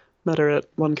met her at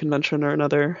one convention or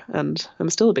another, and I'm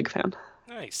still a big fan.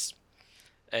 Nice.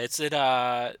 Is it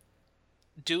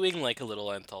doing like a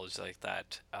little anthology like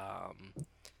that?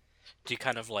 Do you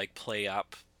kind of like play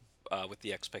up with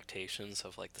the expectations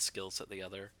of like the skills that the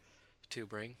other two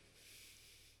bring?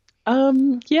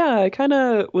 Yeah, I kind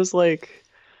of was like,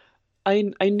 I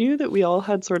knew that we all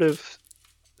had sort of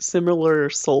similar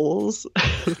souls.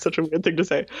 It's such a weird thing to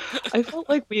say. I felt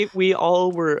like we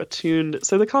all were attuned.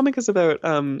 So the comic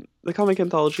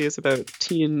anthology is about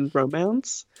teen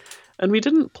romance, and we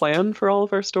didn't plan for all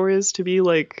of our stories to be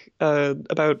like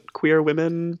about queer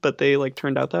women, but they like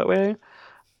turned out that way.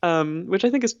 Which I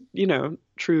think is,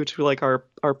 true to like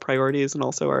our priorities and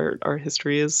also our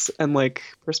histories and like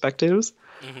perspectives.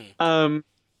 Hmm. Um,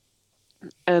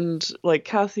 and like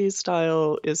Kathy's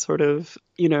style is sort of,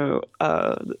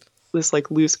 this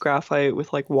like loose graphite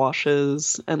with like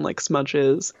washes and like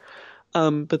smudges,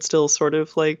 but still sort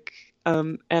of like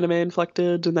anime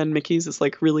inflected. And then Mickey's is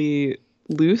like really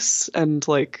loose and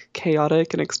like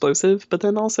chaotic and explosive, but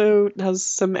then also has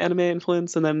some anime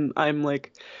influence. And then I'm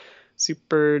like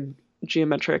super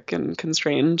geometric and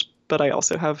constrained, but I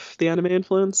also have the anime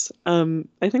influence.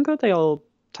 I think that they all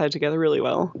tied together really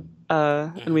well.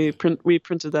 And Hmm. we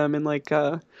printed them in like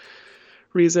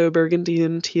Rizo, Burgundy,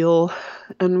 and Teal,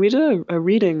 and we did a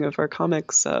reading of our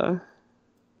comics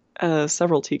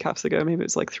several teacaps ago. Maybe it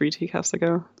was like 3 teacaps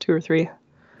ago, 2 or 3.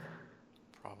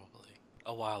 Probably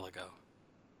a while ago.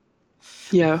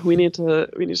 Yeah, we need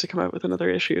to come out with another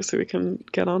issue so we can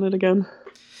get on it again.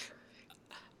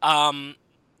 Um,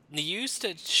 you used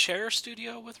to share a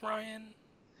studio with Ryan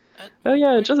at Oh one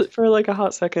yeah, point? just for like a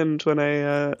hot second when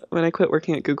I quit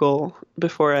working at Google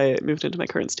before I moved into my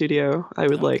current studio, I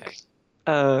would Okay. like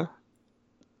uh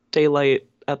daylight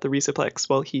at the Resiplex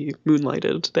while he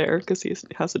moonlighted there because he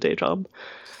has a day job.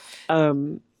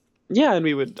 Um, yeah,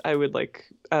 and I would like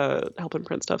help him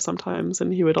print stuff sometimes,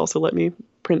 and he would also let me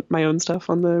print my own stuff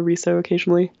on the Reso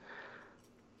occasionally.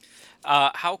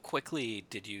 How quickly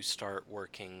did you start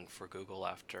working for Google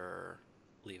after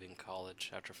leaving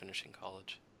college, after finishing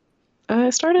college? I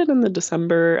started in the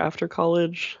December after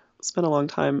college. Spent a long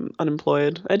time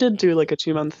unemployed. I did do Hmm. like a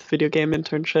 2 month video game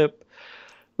internship,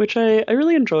 which I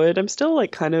really enjoyed. I'm still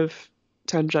like kind of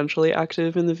tangentially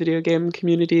active in the video game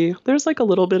community. There's like a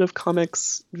little bit of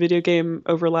comics video game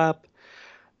overlap,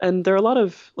 and there are a lot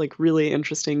of like really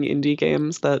interesting indie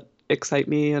games that excite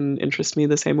me and interest me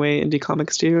the same way indie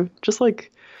comics do. Just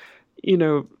like, you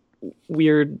know,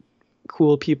 weird,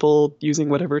 cool people using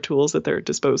whatever tools at their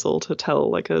disposal to tell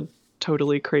like a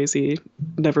totally crazy,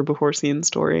 never before seen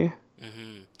story.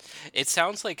 Hmm. It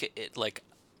sounds like like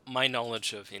my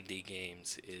knowledge of indie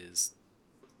games is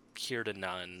here to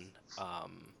none.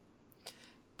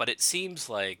 But it seems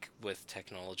like with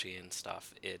technology and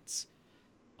stuff, it's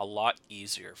a lot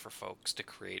easier for folks to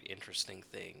create interesting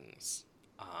things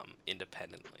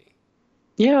independently.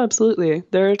 Yeah, absolutely.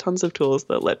 There are tons of tools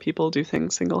that let people do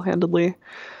things single-handedly,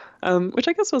 which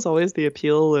I guess was always the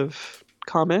appeal of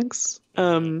comics.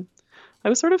 Hmm. I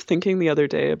was sort of thinking the other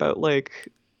day about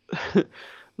like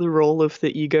the role of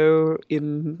the ego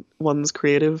in one's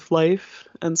creative life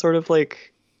and sort of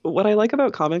like what I like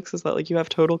about comics is that like you have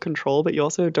total control, but you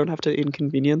also don't have to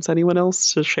inconvenience anyone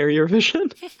else to share your vision.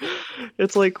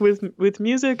 It's like with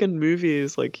music and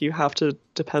movies, like you have to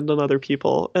depend on other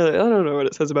people. I don't know what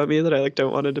it says about me that I like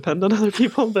don't want to depend on other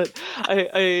people, but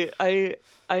I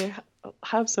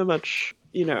have so much,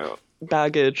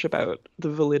 baggage about the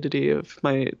validity of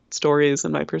my stories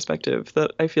and my perspective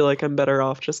that I feel like I'm better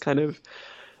off just kind of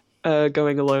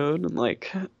going alone and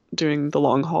like doing the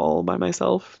long haul by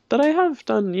myself. But I have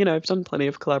done, I've done plenty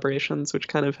of collaborations which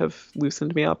kind of have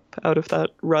loosened me up out of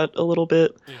that rut a little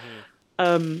bit. Hmm.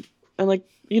 Um, and like,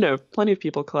 plenty of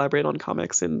people collaborate on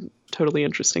comics in totally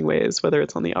interesting ways, whether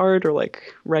it's on the art or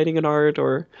like writing an art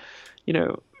or, you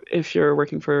know, if you're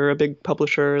working for a big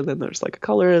publisher, then there's like a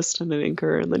colorist and an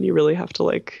inker, and then you really have to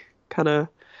like kind of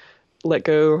let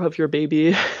go of your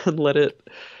baby and let it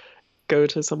go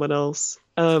to someone else.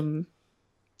 And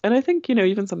I think,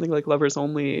 even something like Lovers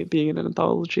Only being an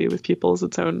anthology with people is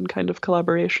its own kind of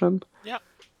collaboration. Yeah,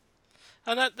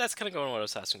 and that's kind of going on what I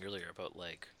was asking earlier about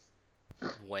like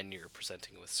when you're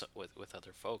presenting with with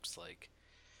other folks, like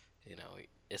you know,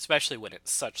 especially when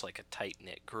it's such like a tight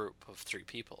knit group of three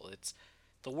people, it's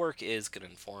the work is going to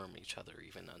inform each other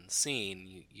even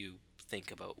unseen. You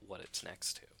think about what it's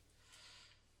next to.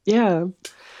 Yeah.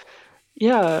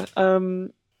 Yeah.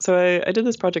 So I did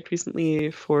this project recently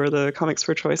for the Comics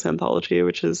for Choice anthology,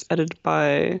 which is edited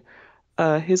by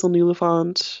Hazel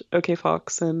Newlefant, OK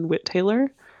Fox, and Whit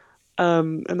Taylor.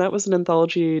 And that was an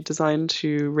anthology designed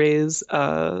to raise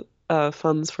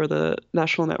funds for the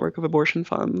National Network of Abortion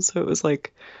Funds. So it was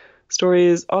like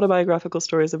stories, autobiographical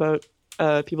stories about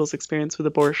people's experience with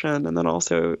abortion, and then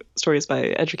also stories by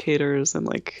educators and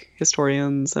like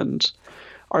historians and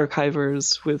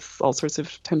archivers with all sorts of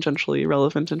tangentially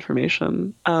relevant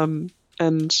information. And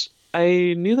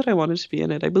I knew that I wanted to be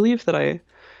in it. I believe that I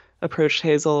approached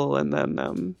Hazel, and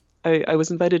then I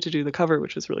was invited to do the cover,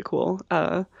 which was really cool.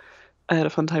 I had a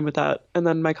fun time with that. And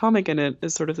then my comic in it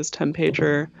is sort of this 10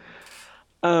 pager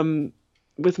um,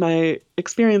 with my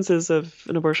experiences of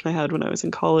an abortion I had when I was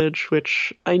in college,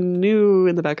 which I knew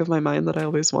in the back of my mind that I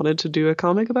always wanted to do a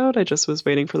comic about. I just was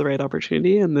waiting for the right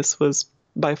opportunity, and this was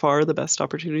by far the best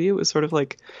opportunity. It was sort of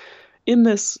like in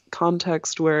this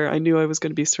context where I knew I was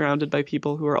going to be surrounded by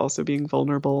people who are also being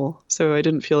vulnerable. So I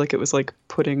didn't feel like it was like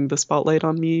putting the spotlight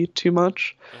on me too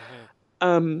much. Hmm.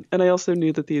 And I also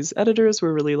knew that these editors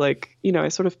were really like, I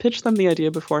sort of pitched them the idea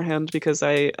beforehand because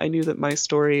I knew that my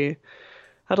story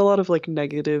had a lot of like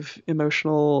negative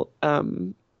emotional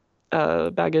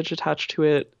baggage attached to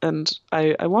it. And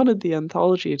I wanted the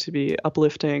anthology to be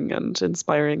uplifting and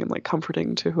inspiring and like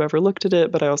comforting to whoever looked at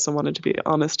it, but I also wanted to be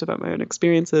honest about my own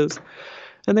experiences.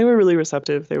 And they were really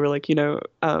receptive. They were like,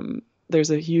 there's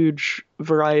a huge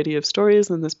variety of stories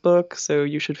in this book, so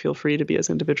you should feel free to be as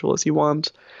individual as you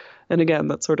want. And again,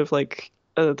 that's sort of like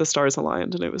the stars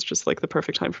aligned, and it was just like the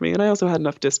perfect time for me. And I also had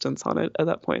enough distance on it at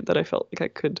that point that I felt like I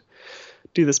could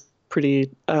do this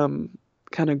pretty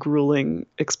kind of grueling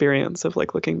experience of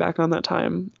like looking back on that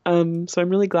time. So I'm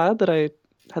really glad that I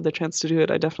had the chance to do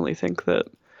it. I definitely think that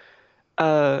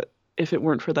uh, if it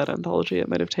weren't for that anthology, it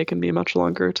might have taken me much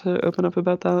longer to open up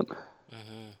about that.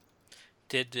 Hmm.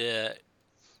 Did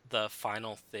the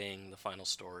final thing, the final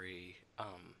story,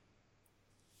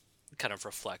 kind of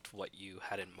reflect what you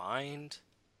had in mind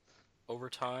over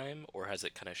time, or has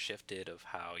it kind of shifted of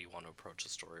how you want to approach the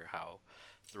story or how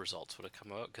the results would have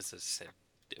come out? Because as I said,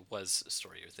 it was a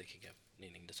story you're thinking of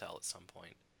needing to tell at some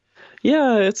point.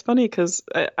 Yeah, it's funny because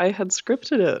I had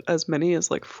scripted it as many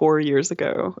as like 4 years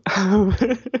ago.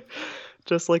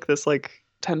 Just like this like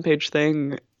 10-page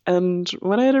thing. And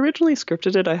when I had originally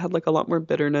scripted it, I had like a lot more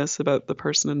bitterness about the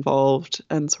person involved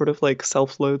and sort of like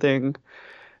self-loathing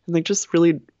and like just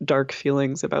really dark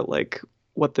feelings about like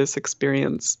what this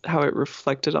experience, how it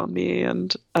reflected on me.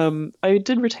 And I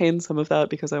did retain some of that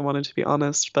because I wanted to be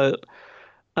honest, but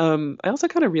I also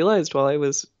kind of realized while I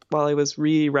was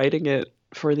rewriting it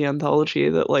for the anthology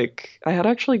that like I had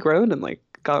actually grown and like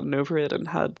gotten over it and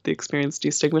had the experience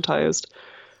destigmatized,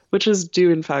 which is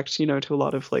due in fact, to a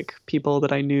lot of like people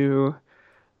that I knew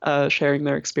sharing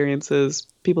their experiences,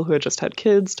 people who had just had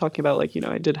kids talking about like,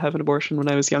 I did have an abortion when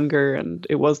I was younger and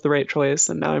it was the right choice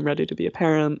and now I'm ready to be a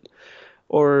parent.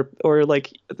 Or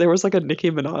like there was like a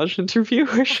Nicki Minaj interview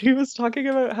where she was talking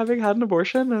about having had an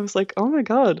abortion. And I was like, oh my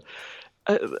God,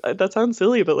 that sounds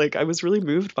silly, but like I was really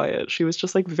moved by it. She was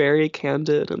just like very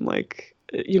candid and like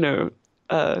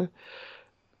uh,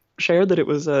 shared that it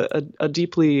was a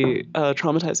deeply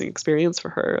traumatizing experience for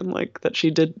her, and like that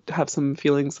she did have some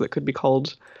feelings that could be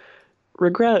called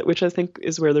regret, which I think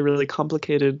is where the really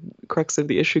complicated crux of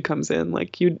the issue comes in.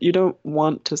 Like you don't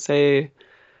want to say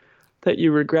that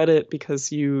you regret it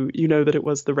because you know that it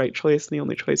was the right choice and the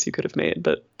only choice you could have made,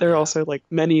 but there are Yeah. also like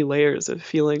many layers of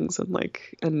feelings and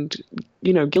like and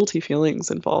guilty feelings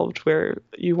involved where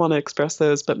you want to express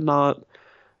those but not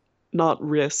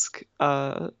risk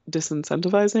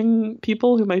disincentivizing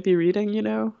people who might be reading,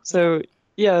 Yeah. so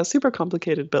yeah, super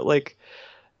complicated, but like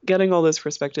getting all those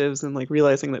perspectives and like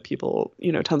realizing that people,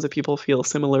 tons of people feel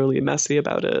similarly messy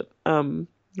about it,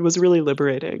 was really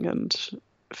liberating, and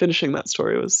finishing that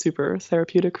story was super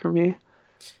therapeutic for me.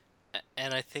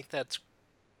 And I think that's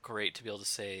great to be able to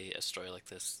say a story like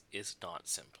this is not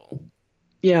simple.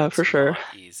 Yeah, It's for sure.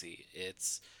 not easy.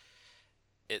 It's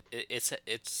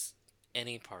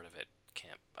any part of it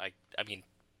can't. I mean,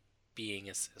 being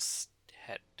a cis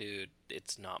het dude,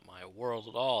 it's not my world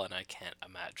at all, and I can't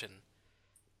imagine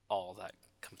all that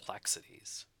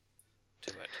complexities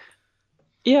to it.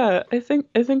 Yeah, I think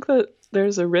that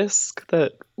there's a risk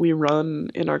that we run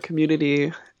in our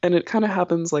community, and it kind of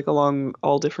happens like along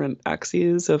all different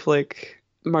axes of like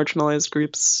marginalized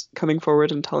groups coming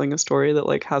forward and telling a story that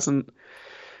like hasn't,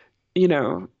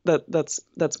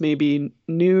 that's maybe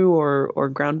new or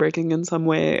groundbreaking in some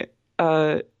way.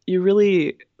 You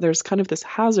really there's kind of this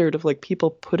hazard of like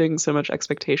people putting so much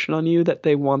expectation on you that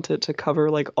they want it to cover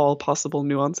like all possible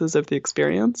nuances of the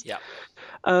experience. Yeah.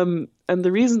 And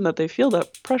the reason that they feel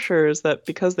that pressure is that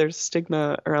because there's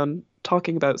stigma around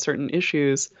talking about certain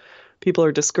issues, people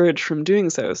are discouraged from doing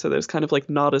so. So there's kind of like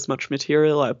not as much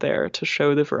material out there to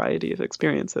show the variety of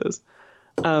experiences.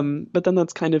 But then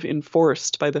that's kind of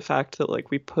enforced by the fact that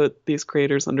like we put these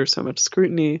creators under so much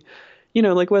scrutiny,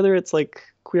 like whether it's like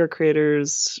queer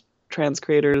creators, trans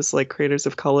creators, like creators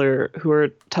of color who are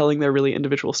telling their really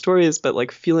individual stories, but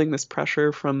like feeling this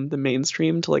pressure from the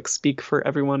mainstream to like speak for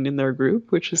everyone in their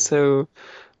group, which is Hmm. so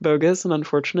bogus and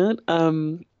unfortunate.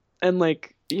 And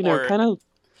like, Or kind of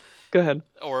go ahead.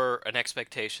 or an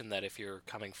expectation that if you're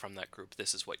coming from that group,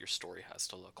 this is what your story has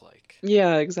to look like.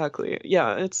 Yeah, exactly.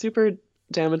 Yeah, it's super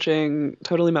damaging,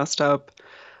 totally messed up.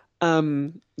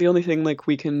 The only thing like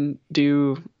we can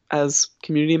do as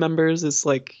community members is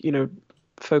like,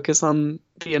 focus on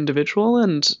the individual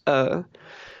and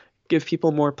give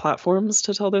people more platforms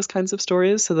to tell those kinds of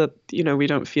stories so that, we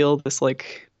don't feel this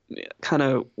like kind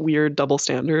of weird double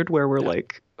standard where we're Yeah.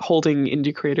 like holding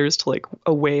indie creators to like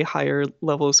a way higher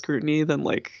level of scrutiny than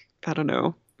like, I don't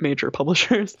know, major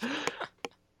publishers.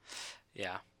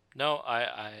 Yeah. No, I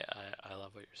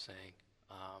love what you're saying.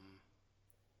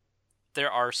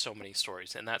 There are so many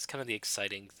stories, and that's kind of the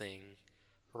exciting thing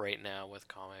right now with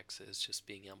comics is just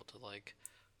being able to like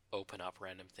open up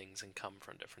random things and come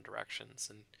from different directions.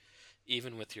 And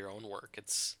even with your own work,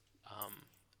 it's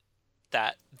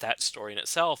that story in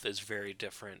itself is very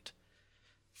different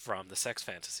from the sex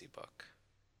fantasy book,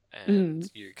 and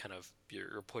Mm.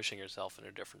 you're pushing yourself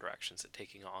in different directions and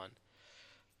taking on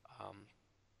um,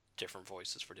 different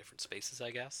voices for different spaces,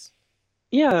 I guess.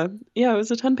 Yeah, yeah, it was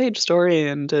a 10-page story,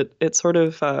 and it sort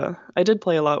of I did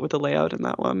play a lot with the layout in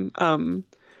that one.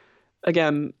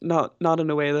 Again, not in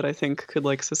a way that I think could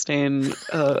like sustain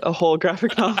a whole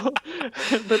graphic novel,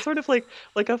 but sort of like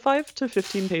a 5 to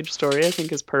 15 page story I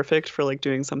think is perfect for like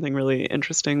doing something really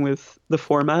interesting with the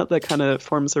format that kind of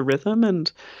forms a rhythm.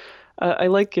 And I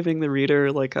like giving the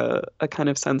reader like a kind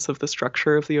of sense of the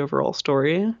structure of the overall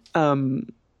story,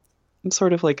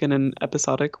 sort of like in an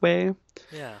episodic way.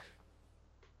 Yeah.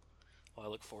 Well, I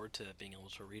look forward to being able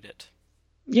to read it.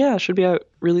 Yeah, it should be out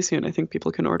really soon. I think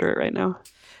people can order it right now.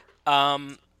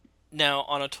 Um, Now,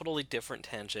 on a totally different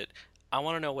tangent, I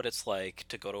want to know what it's like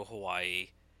to go to Hawaii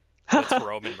with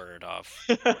Roman Murdov,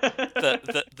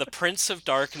 the Prince of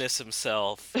Darkness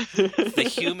himself, the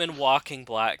human walking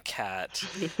black cat.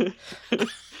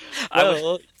 I would.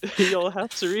 Well, you'll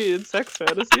have to read Sex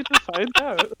Fantasy to find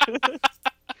out.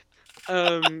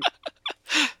 Um,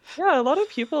 yeah, a lot of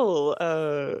people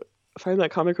find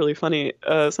that comic really funny.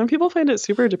 Some people find it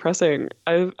super depressing.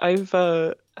 I've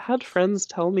had friends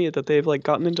tell me that they've like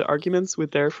gotten into arguments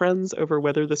with their friends over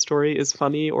whether the story is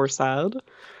funny or sad.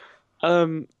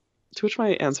 Um, to which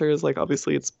my answer is like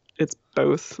obviously it's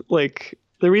both. Like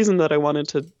the reason that I wanted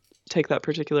to take that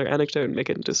particular anecdote and make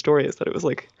it into a story is that it was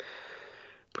like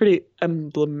pretty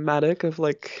emblematic of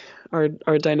like our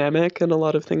dynamic and a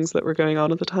lot of things that were going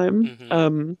on at the time.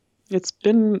 Hmm. It's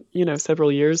been,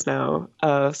 several years now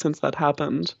since that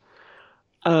happened.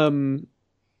 Um,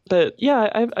 but yeah,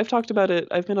 I've talked about it.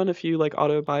 I've been on a few like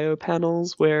auto bio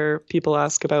panels where people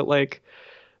ask about like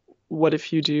what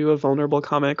if you do a vulnerable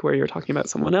comic where you're talking about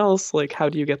someone else? Like how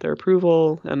do you get their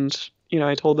approval? And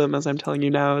I told them as I'm telling you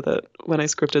now that when I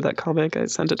scripted that comic, I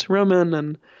sent it to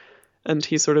Roman and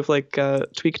he sort of like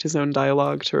tweaked his own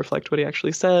dialogue to reflect what he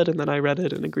actually said, and then I read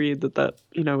it and agreed that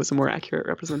was a more accurate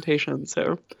representation.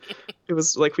 So it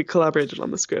was like we collaborated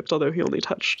on the script, although he only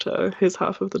touched his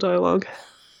half of the dialogue.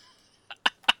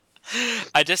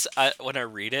 When I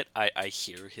read it, I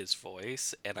hear his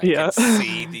voice and I Yeah. can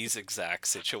see these exact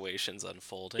situations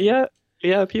unfolding. Yeah,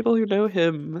 yeah, people who know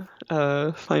him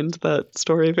find that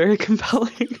story very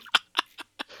compelling.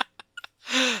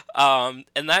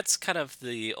 And that's kind of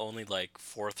the only like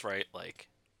forthright like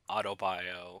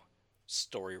autobio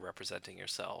story representing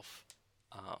yourself.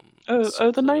 So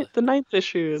Oh, the clearly. ninth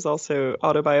issue is also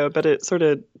autobio, but it sort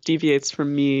of deviates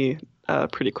from me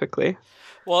pretty quickly.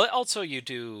 Well, also you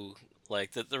do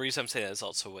like the reason I'm saying that is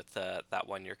also with that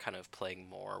one you're kind of playing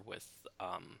more with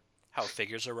how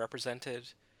figures are represented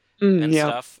and Yeah,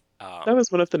 stuff. that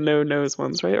was one of the no nose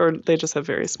ones, right? Or they just have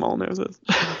very small noses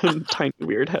and tiny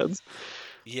weird heads.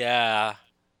 Yeah,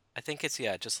 I think it's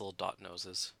yeah, just little dot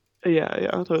noses. Yeah,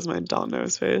 yeah, that was my dot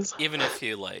nose phase. Even if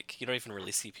you like, you don't even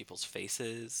really see people's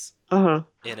faces Uh-huh.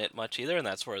 in it much either, and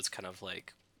that's where it's kind of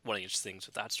like one of the interesting things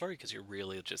with that story because you're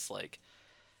really just like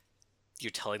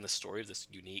you're telling the story of this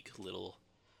unique little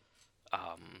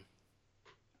um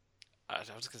I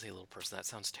was gonna say little person. That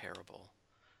sounds terrible.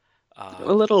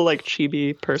 A little like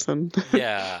chibi person.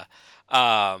 Yeah,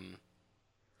 um,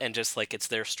 and just like it's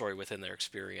their story within their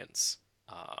experience,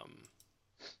 um,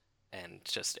 and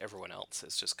just everyone else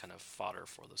is just kind of fodder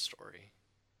for the story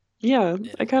Yeah,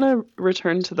 in I a kind way. of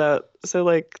returned to that. So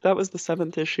like that was the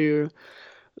seventh issue.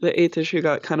 The eighth issue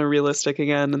got kind of realistic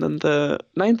again, and then the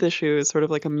ninth issue is sort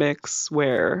of like a mix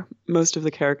where most of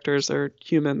the characters are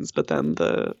humans, but then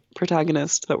the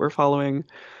protagonist that we're following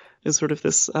is sort of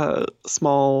this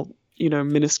small,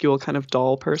 minuscule kind of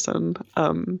doll person,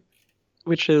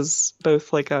 which is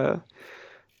both like a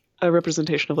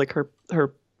representation of like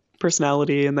her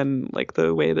personality and then like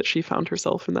the way that she found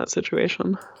herself in that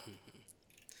situation.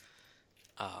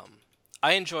 Um,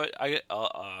 I enjoyed.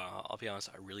 I'll be honest.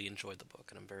 I really enjoyed the book,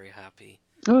 and I'm very happy.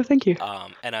 Oh, thank you.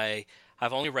 And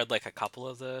I've only read like a couple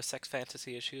of the sex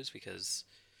fantasy issues because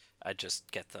I just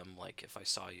get them like if I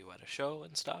saw you at a show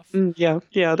and stuff. Yeah,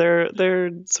 yeah,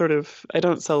 they're sort of I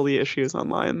don't sell the issues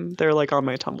online. They're like on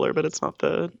my Tumblr, but it's not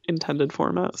the intended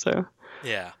format, so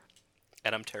Yeah,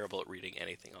 and I'm terrible at reading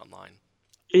anything online.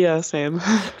 yeah, same.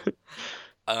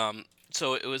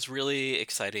 So it was really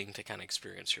exciting to kind of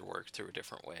experience your work through a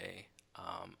different way,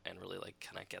 and really like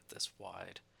kind of get this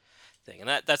wide thing. And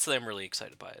that's what I'm really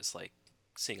excited by is like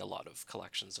seeing a lot of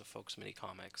collections of folks mini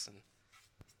comics and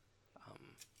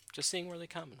um, just seeing where they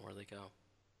come and where they go.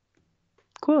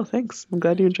 Cool, thanks. I'm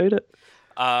glad Yeah. you enjoyed it.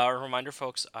 A reminder,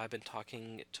 folks, I've been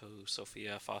talking to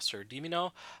Sophia Foster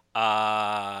Dimino,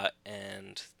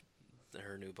 and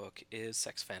her new book is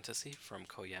Sex Fantasy from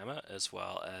Koyama, as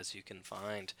well as you can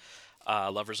find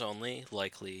Lovers Only,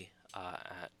 likely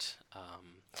at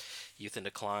Youth in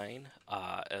Decline,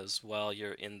 as well.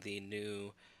 You're in the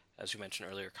new as you mentioned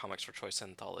earlier, Comics for Choice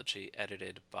anthology,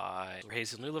 edited by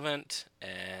Hazel Newlevant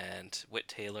and Whit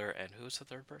Taylor, and who's the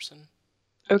third person?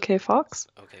 OK Fox.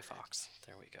 OK Fox.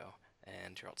 There we go.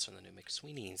 And you're also in the new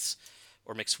McSweeney's,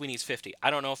 or McSweeney's 50.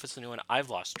 I don't know if it's the new one. I've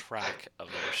lost track of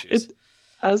the issues.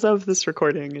 As of this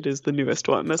recording, it is the newest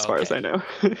one, as far as I know.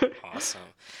 Awesome.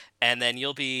 And then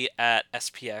you'll be at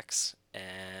SPX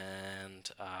and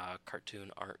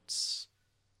Cartoon Arts.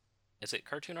 Is it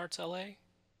Cartoon Arts LA?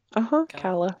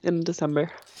 Cala in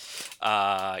December.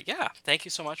 Yeah. Thank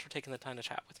you so much for taking the time to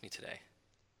chat with me today.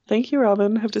 Thank you,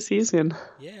 Robin. Hope to see you soon.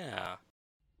 Yeah.